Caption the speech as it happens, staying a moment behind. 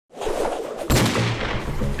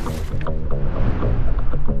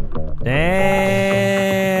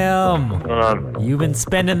Damn. You've been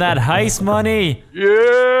spending that heist money.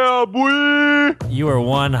 Yeah, boy. You are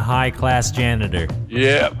one high-class janitor.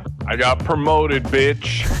 Yep. I got promoted,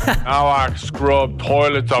 bitch. Now I scrub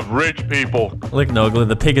toilets of rich people. Look, Nogla,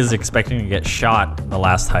 the pig is expecting to get shot in the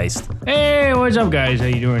last heist. Hey, what's up, guys? How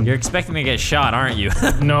you doing? You're expecting to get shot, aren't you?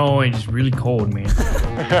 No, it's really cold, man.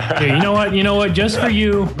 Here, you know what? You know what? Just for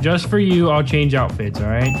you, I'll change outfits, all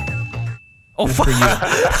right? Oh, fuck. What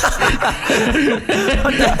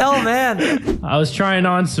the hell, man? I was trying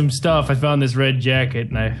on some stuff. I found this red jacket,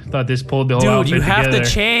 and I thought this pulled the whole outfit together. Dude, you have together.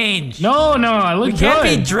 to change. No, I look good. We can't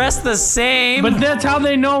be dressed the same. But that's how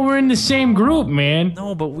they know we're in the same group, man.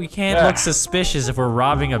 No, but we can't look suspicious if we're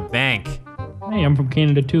robbing a bank. Hey, I'm from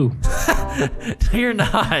Canada, too. No, you're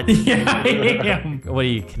not. Yeah, I am. What are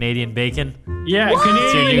you, Canadian bacon? Yeah,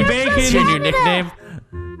 Canadian bacon. That's your new nickname?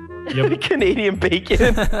 Yep. Canadian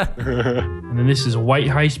bacon. And then this is white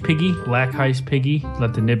heist piggy, black heist piggy.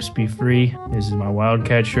 Let the nips be free. This is my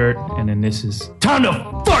Wildcat shirt. And then this is time to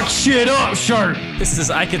fuck shit up shirt. This is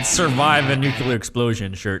I could survive a nuclear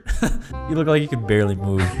explosion shirt. You look like you can barely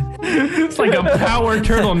move. It's like a power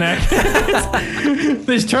turtleneck.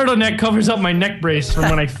 This turtleneck covers up my neck brace from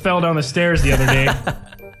when I fell down the stairs the other day.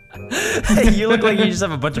 You look like you just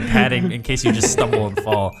have a bunch of padding in case you just stumble and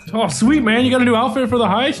fall. Oh, sweet, man. You got a new outfit for the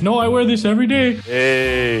heist? No, I wear this every day.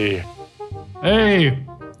 Hey. Hey.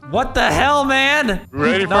 What the hell, man?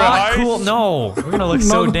 Ready for a Not heist? cool. No. We're gonna look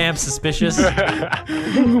so damn suspicious.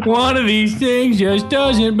 One of these things just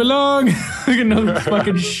doesn't belong. Look at those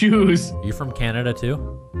fucking shoes. You from Canada, too?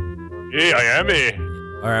 Yeah, I am.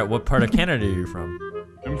 All right, what part of Canada are you from?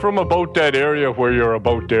 I'm from about that area where you're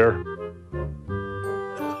about there.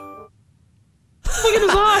 Look at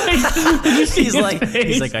his eyes. Did you see He's his like,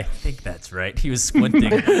 face? I think that's right. He was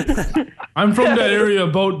squinting. I'm from that area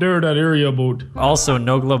about there, that area about. Also,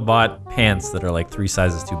 Nogla bought pants that are like 3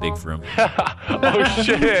 sizes too big for him. Oh,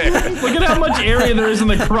 shit. Look at how much area there is in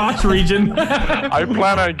the crotch region. I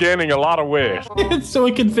plan on gaining a lot of weight. So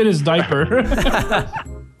it can fit his diaper.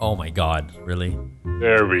 Oh my God, really?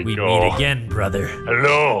 There we We go. meet again, brother.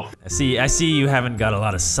 Hello. I see you haven't got a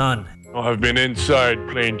lot of sun. Oh, I've been inside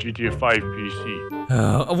playing GTA 5 PC.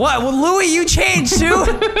 What? Well, Louis, you changed too?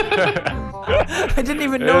 I didn't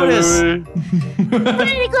even notice. Ready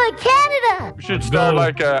to go to Canada. We should start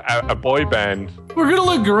like a boy band. We're gonna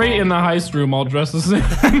look great in the heist room all dressed the same.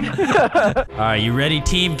 Are you ready,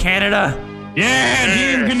 Team Canada? Yeah,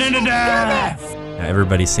 Team Canada! Now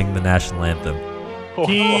everybody sing the national anthem.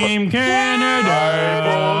 Team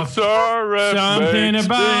Canada! Something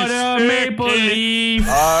about a maple leaf.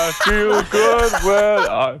 I feel good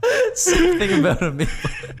when Something about a maple.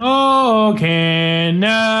 Oh, Canada!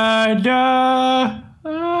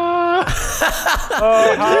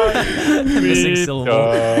 Missing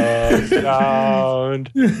syllable. The sound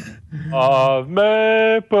of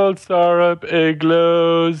maple syrup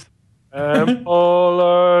igloos and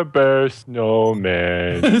polar bear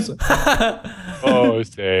snowmen. Oh,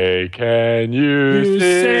 say, can you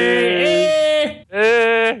say,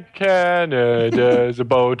 Canada's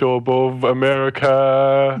about above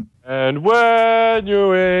America, and when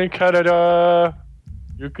you're in Canada,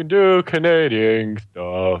 you can do Canadian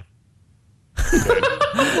stuff.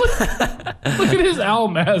 Look at his owl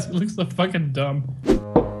mask. It looks so fucking dumb.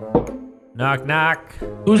 Knock, knock.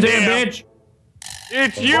 Who's there, bitch?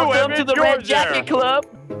 It's you, Welcome to the Red Jacket Club.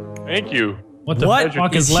 Thank you. What the What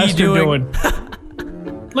fuck is is he Lester doing?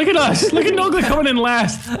 Look at us. Look at Nogla coming in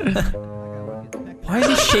last. Why is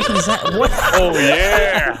he shaking his head? What? Oh,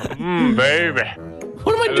 yeah. Baby.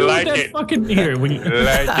 What am I doing like with that it. fucking here? When you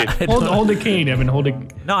Like it. hold the cane, Evan. Hold it.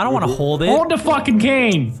 No, I don't want to hold it. Hold the fucking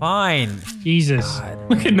cane. Fine. Jesus.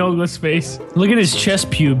 Look at Nogla's face. Look at his chest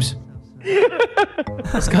pubes.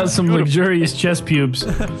 He's got some luxurious chest pubes.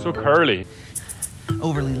 So curly.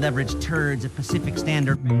 Overly leveraged turds at Pacific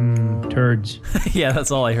Standard. Turds. Yeah, that's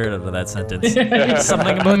all I heard out of that sentence.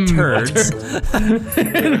 Something about turds.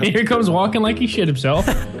 Here comes walking like he shit himself.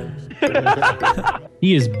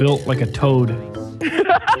 He is built like a toad.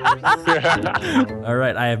 All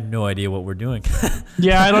right, I have no idea what we're doing.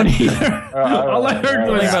 Yeah, I don't either. All I heard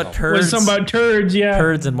Something about turds. was something about turds, yeah.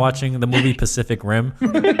 Turds and watching the movie Pacific Rim.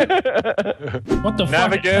 What the fuck?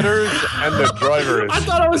 Navigators and the drivers. I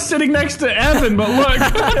thought I was sitting next to Evan, but look.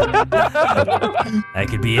 I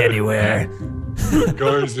could be anywhere.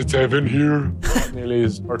 Guys, it's Evan here.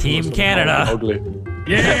 Team Canada. Ugly.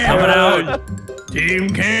 Yeah, Coming out.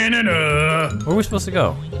 Team Canada. Where are we supposed to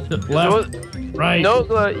go? Left, right.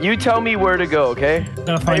 No, you tell me where to go, okay?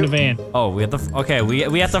 Gotta find a van. Oh, we have to. Okay,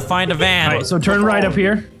 we have to find a van. All right, so turn right up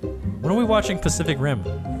here. When are we watching Pacific Rim?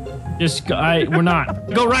 Just we're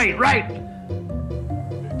not. Go right.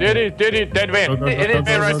 Did it, dead man. Go, It is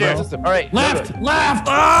right there. All right. Left.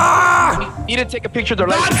 Ah! We need to take a picture of their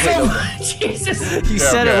Not license so plate. Jesus. He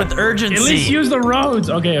said it with urgency. At least use the roads.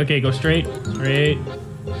 Okay. Go straight.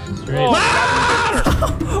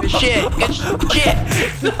 Shit.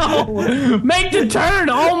 No. Make the turn.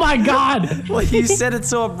 Oh my God. Well, you said it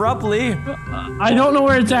so abruptly. I don't know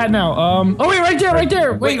where it's at now. Oh wait, right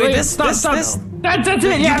there. Wait. This. Stop. This. That's it.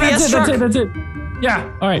 Yeah, UPS that's it.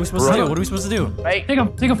 Yeah. All right. What are we supposed to do? What are we supposed to do? Right.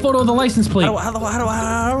 Take a photo of the license plate. How do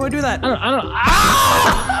I do that? I don't.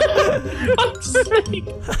 Ah!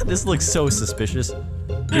 This looks so suspicious.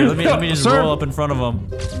 Here, let me just Sir. roll up in front of him.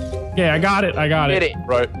 Okay, I got it. Hit it.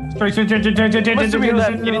 Right. What's to me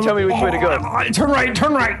left? Can you tell me which way to go? Turn right.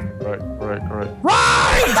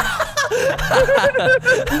 Right.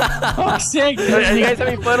 Fuck's sake. You guys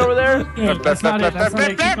having fun over there? That's not it.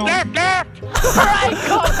 Keep going. Alright,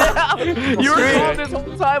 calm down. You were calm this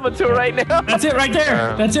whole time until right now. That's it right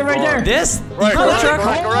there. This? Right.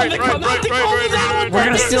 We're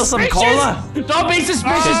gonna steal some cola? Don't be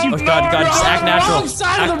suspicious. You Oh God, just act natural. Wrong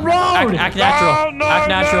side of the road. Act natural. No, Act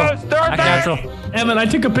natural. no, Act natural. Evan, I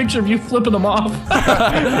took a picture of you flipping them off.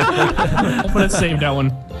 I'm gonna save that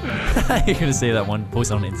one. You're gonna say that one.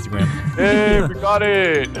 Post it on Instagram. Hey, we got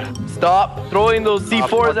it. Stop throwing those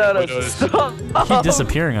C4s at us. Stop. Keep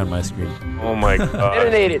disappearing on my screen. Oh my God.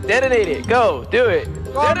 Detonate it. Go, do it.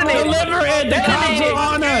 Detonate Deliver it. The cops are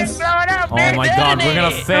on us. Oh my God, we're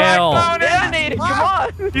gonna fail. Detonate it. Come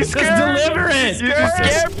on. Just deliver it. You're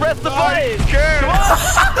scared. Press the button.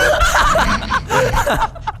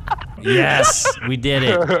 Yes, we did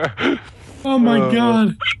it. Oh my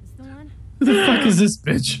God. Who the fuck is this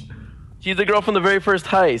bitch? She's the girl from the very first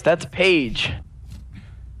heist. That's Paige.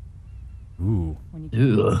 Ooh.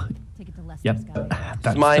 Ugh. Yep.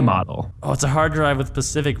 That's mine. the model. Oh, it's a hard drive with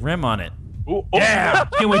Pacific Rim on it. Ooh, Yeah.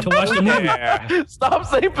 Can't wait to watch the movie. Yeah. Stop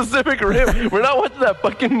saying Pacific Rim. We're not watching that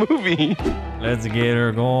fucking movie. Let's get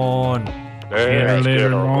her going. Let's get her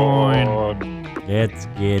going. Let's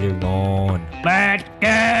get her going. Let's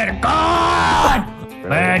get her gone.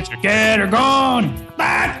 Let's get her gone.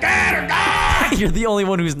 Let's get her gone. You're the only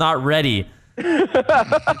one who's not ready. Goddamn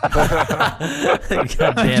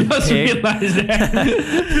Just pig. realized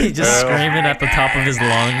that. He's just screaming at the top of his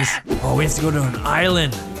lungs. Oh, we have to go to an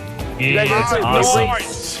island. Yeah, That's Right, awesome.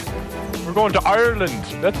 right. We're going to Ireland.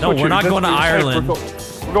 That's No, what we're not that's going to what you said. Ireland.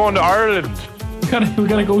 We're going to Ireland. we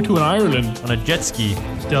gotta go to an Ireland. On a jet ski.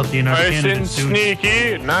 Stealthy in our Nice candidate and suits.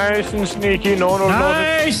 sneaky. Nice and sneaky. No.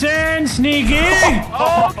 Nice and sneaky.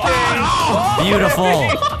 Beautiful.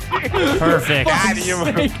 Perfect.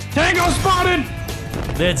 Tango spotted.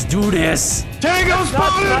 Let's do this. Tango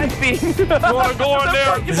spotted. Go on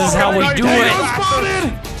there. This is how we do Tango it.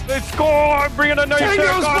 spotted. Let's go. I'm bringing a knife Tango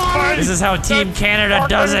there. spotted. This is how Team Canada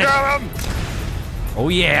does it. Fucking get 'em. Oh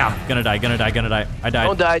yeah. Gonna die. I died.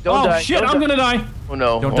 Don't die. Don't Oh die. shit! Don't I'm gonna die. Oh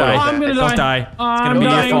no. Don't Oh, die. no. I'm gonna Don't die. die. It's gonna I'm be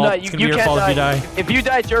your dying. Don't fault. die. It's gonna be You your can't fault if you die. If you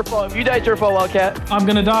die, it's your fault. If you die, it's your fault, Wildcat. I'm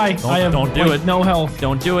gonna die. I have don't do it. no health.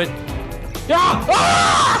 Don't do it. Yeah.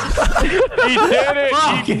 He did it. He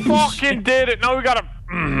Fucking fucking did it. Now we gotta.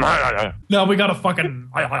 No, we gotta fucking.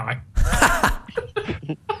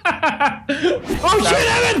 Oh shit,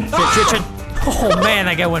 Evan! Shit. Oh man,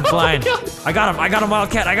 that guy went flying. I got him,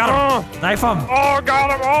 Wildcat. I got him. Knife him. Oh,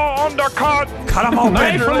 got him. Oh, undercut. Cut him open.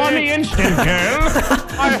 Knife him on the instant, girl.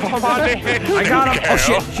 I got him. Oh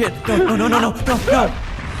shit. No.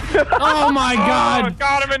 Oh my Oh, god.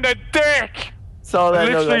 got him in the dick. Saw that.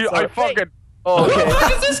 Literally, I fucking. Oh, okay.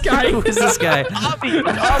 Who is this guy? Who is this guy?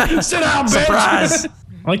 Sit down, bitch. Surprise. I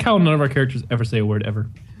like how none of our characters ever say a word ever.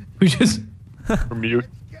 We just. Mute.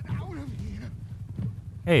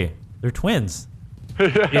 Hey, they're twins.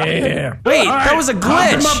 Yeah. Wait, that was a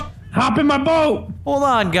glitch. Hop in my boat. Hold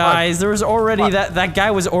on, guys. There was already that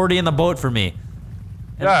guy was already in the boat for me.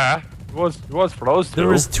 Yeah, it was for those two. There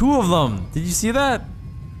was two of them. Did you see that?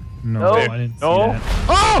 No, Nope. I didn't see No. that.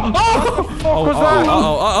 Oh!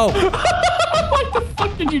 Oh. What the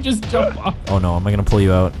fuck did you just jump off? Oh no, am I gonna pull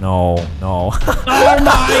you out? No. Oh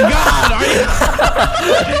my god! Are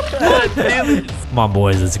you? Come on,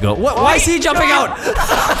 boys, let's go. What? Why is he jumping out?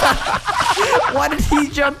 Why did he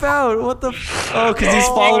jump out? What the? Oh, because he's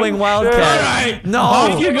following Wildcat. Alright, No.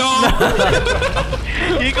 off you go.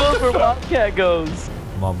 He goes where Wildcat goes.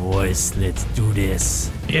 Come on, boys, let's do this.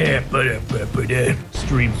 Yeah, but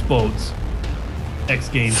Streme Spoats. X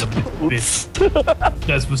Games, bitch.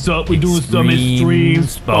 That's what's up. We're doing some Streme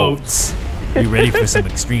Spoats. You ready for some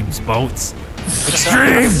extreme spoats?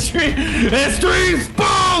 Extreme Spoats!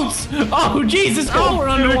 Spoats! Oh, Jesus. Oh, we're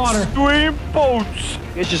underwater. Streme Spoats.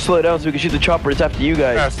 You guys should slow down so we can shoot the chopper. It's after you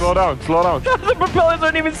guys. Yeah, slow down, slow down. The propellers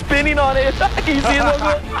aren't even spinning on it. Can you see it?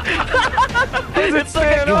 It's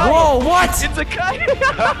like a kite. Whoa, what? It's a kite.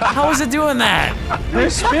 How is it doing that? They're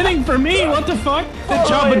spinning for me. What the fuck? The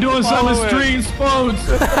chopper doing some Streme Spoats.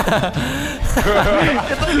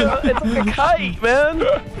 It's like a kite, man.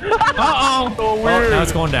 Uh-oh. So Oh, weird. now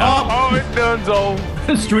it's going down. Oh, it's done, so.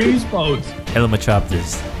 Stream Spoats.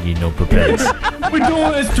 Helicopters need no propellers. We're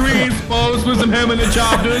doing a Stream Spoats with some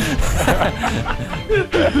helicopters.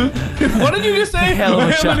 What did you just say?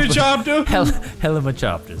 Helicopter?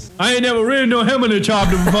 Helicopters. I ain't never ridden no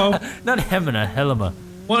helicopter before. Not Hemina, Helima.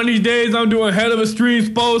 One of these days, I'm doing hell of a Stream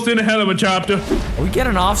Spoats in a helicopter. Are we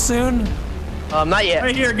getting off soon? Not yet.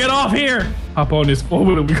 Right here, get off here. Hop on this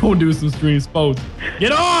four-wheeler. We're going to do some Stream Spoats.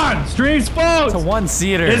 Get on! Stream Spoats! It's a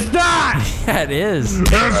one-seater. It's not! Yeah, it is. It's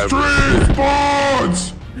Stream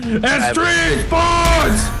Spoats! It's Stream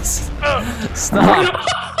Spoats! Stop.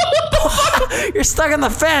 You're stuck on the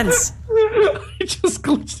fence. I just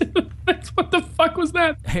glitched in the fence. What the fuck was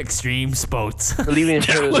that? Extreme Spoats. We're leaving it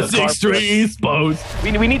That was Extreme Spoats.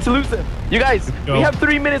 We need to lose them. You guys, Go. we have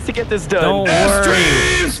 3 minutes to get this done. Don't worry.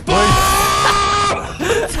 Extreme Spoats!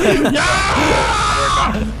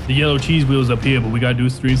 Yeah! The yellow cheese wheel's up here, but we gotta do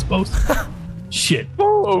Stream Spoats. Shit.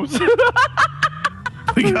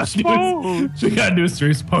 We gotta do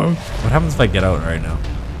Stream Spoats. What happens if I get out right now?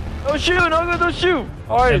 Don't shoot! Don't shoot!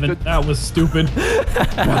 Evan, that was stupid.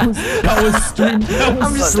 That was stupid.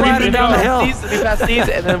 I'm just sliding down the hill. We pass these,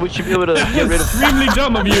 and then we should be able to get rid of. Extremely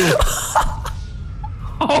dumb of you.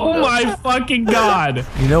 Oh my fucking god.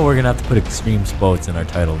 You know we're gonna have to put Extreme Spoats in our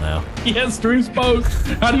title now. Yes, Stream Spoats.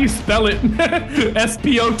 How do you spell it?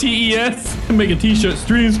 S-P-O-T-E-S. Make a t-shirt,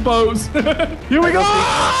 Stream Spoats. Here we go.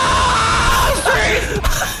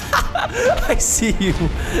 I see you.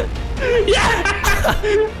 Yeah!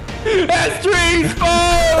 Stream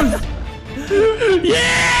Spoats.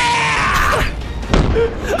 Yeah!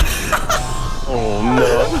 Oh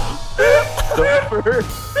no!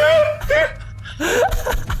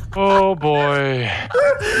 Oh boy.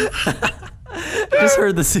 Just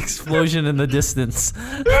heard this explosion in the distance.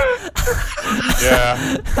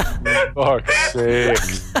 Yeah. Fuck's sake.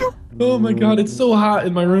 Oh my god, it's so hot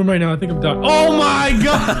in my room right now. I think I'm done. Oh my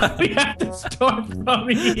god! We have to start from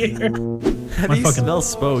here. How do you smell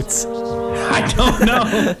Spoats? I don't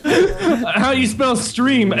know. How do you spell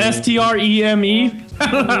stream? S-T-R-E-M-E?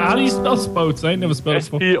 How do you spell Spoats? I ain't never spelled it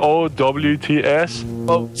before. S-P-O-W-T-S.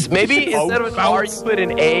 Maybe instead of an R, you put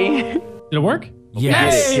an A. Did it work?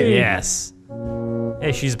 Yes, Yay! yes.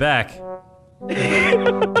 Hey, she's back. Has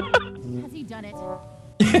he done it?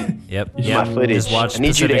 Yep, My yep. footage. Just watched I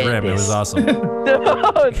need you to Pacific edit Rim. It this. was awesome.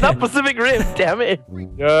 No, it's not Pacific Rim. Damn it!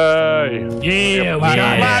 Yay. Yeah, we got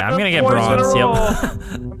Yeah, I'm gonna get bronze. Yep.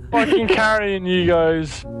 Fucking carrying you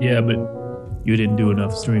guys. it. Yeah, but you didn't do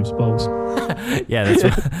enough stream Spoats. Yeah, that's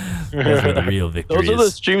where the real victory Those are the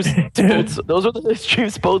is. Stream Spoats. Those are the Stream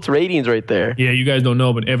Spoats ratings right there. Yeah, you guys don't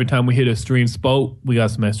know, but every time we hit a stream Spoat, we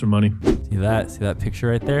got some extra money. See that? See that picture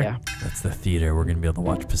right there? Yeah. That's the theater we're gonna be able to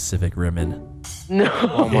watch Pacific Rim in. No.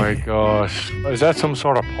 Oh my gosh. Is that some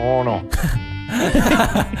sort of porno?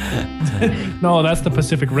 No, that's the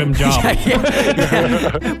Pacific Rim job.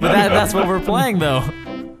 But that's what we're playing though.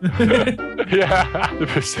 Yeah, the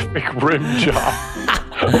Pacific Rim job.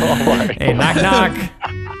 Oh my Hey, knock knock.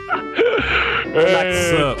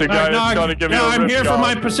 Hey, up? the guy that's gonna give you a I'm rim here job. for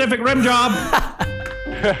my Pacific Rim job.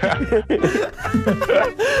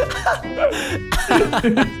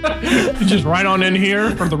 You just right on in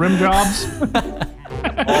here for the rim jobs. All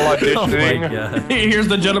Oh my auditioning. god. Here's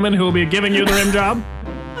the gentleman who will be giving you the rim job.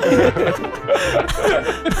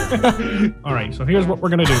 All right, so here's what we're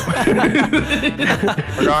gonna do.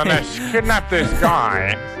 We're gonna kidnap this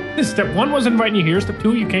guy. Step 1 was inviting you here. Step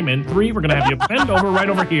 2, you came in. 3, we're gonna have you bend over right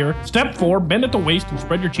over here. Step 4, bend at the waist and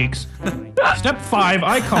spread your cheeks. Step 5,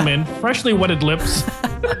 I come in, freshly wetted lips.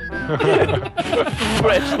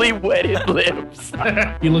 Freshly wetted lips.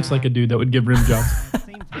 He looks like a dude that would give rim jobs.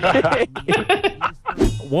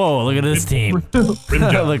 Whoa, look at this team.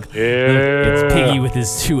 Rim job. Look, Yeah. it's Piggy with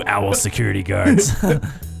his 2 owl security guards.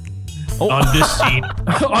 On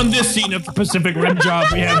this scene of the Pacific Rim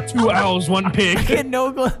job, we have 2 owls, 1 pig.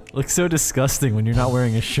 Looks so disgusting when you're not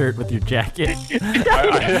wearing a shirt with your jacket.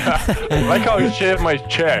 I like how he shaved my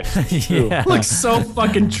chest. Yeah. Looks so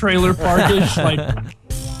fucking trailer parkish, like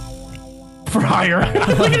for hire.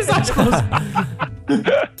 Look at his eyes closed.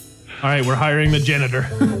 All right, we're hiring the janitor.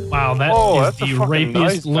 Wow, that is that's a the fucking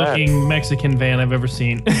nice rapiest-looking Mexican van I've ever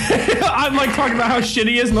seen. I'm like talking about how shitty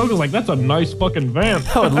he is, and Noga's like, that's a nice fucking van.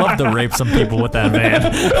 I would love to rape some people with that van.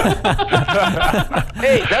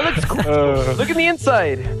 Hey, that looks cool. Look at the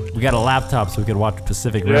inside. We got a laptop so we could watch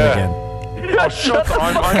Pacific Rim again. Oh, shut up.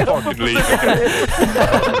 I'm fucking leaving.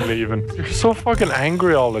 I'm leaving. You're so fucking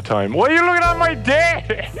angry all the time. Why are you looking at my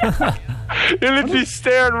dick? You're literally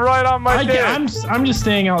staring right on my dick. I'm just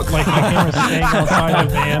staying out, like my camera's staying outside the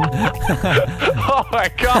van. Oh my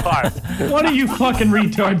god. What are you fucking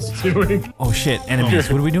retards doing? Oh shit, enemies,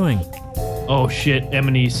 what are we doing? Oh shit,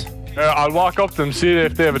 enemies. I'll walk up to them, see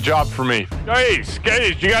if they have a job for me. Guys,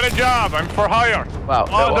 you got a job. I'm for hire. Wow.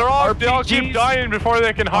 Oh, they all keep dying before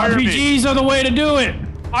they can hire me. RPGs are the way to do it.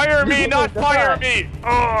 Hire me, not fire me.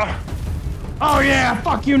 Oh yeah,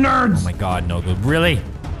 fuck you nerds. Oh my god, no good. Really?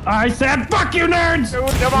 I said fuck you nerds.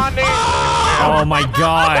 Come on, Nate. Oh my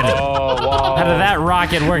god. Oh, wow. How did that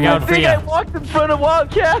rocket work out for you? I walked in front of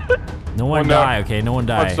Wildcat. No one die, okay? No one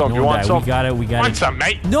die. Want some? No You one want die. some? We got it. We got Want it. some,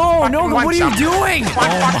 mate? No, Fucking no, want what are you some. doing?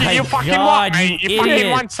 What fucking you fucking want, mate? You fucking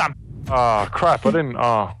idiot. want some. Oh, crap. I didn't.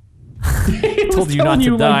 Oh. I told you not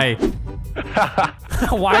to die.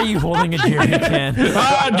 Why are you holding a jerry can?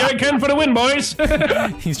 Jerry can for the win, boys.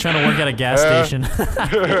 He's trying to work at a gas station.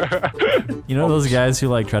 You know those guys who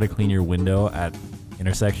like try to clean your window at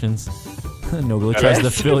intersections? Nogla tries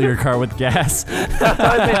to fill your car with gas.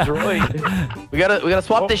 We gotta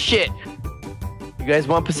swap this shit. You guys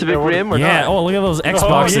want Pacific Rim or Yeah. not? Oh, look at those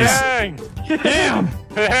Xboxes. Oh, Damn.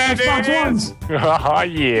 Xbox Ones. Oh,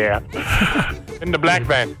 yeah. In the black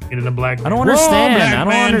van. Get in the black. I don't understand. Black I don't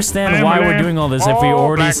man. understand why we're doing all this if we Oh,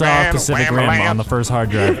 already black saw man. Pacific Wham, Rim wham. on the first hard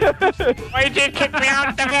drive. Why did you kick me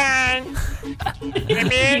out the van? Get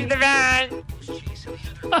me in the van.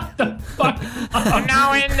 I'm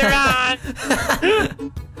now in the van.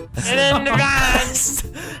 Get in the van.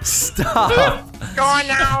 Stop. Go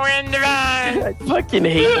now in the van. I fucking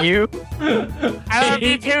hate you. I love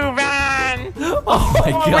you too, van. Oh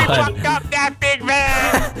my We god. fucked up that big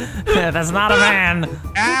van. That's not a van.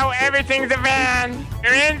 Now everything's a van.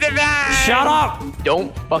 You're in the van. Shut up.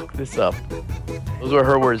 Don't fuck this up. Those were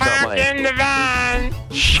her words, not Park mine. in the van.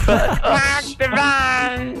 Shut up. Park the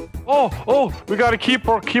van. Oh, we gotta keep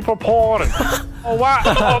her pouring. Oh, wow.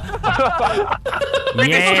 We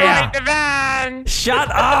Yeah. destroyed the van. Shut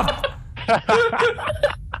up.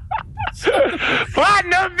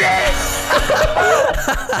 Platinum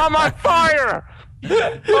bitch! I'm on fire!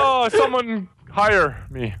 Oh, someone hire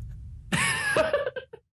me.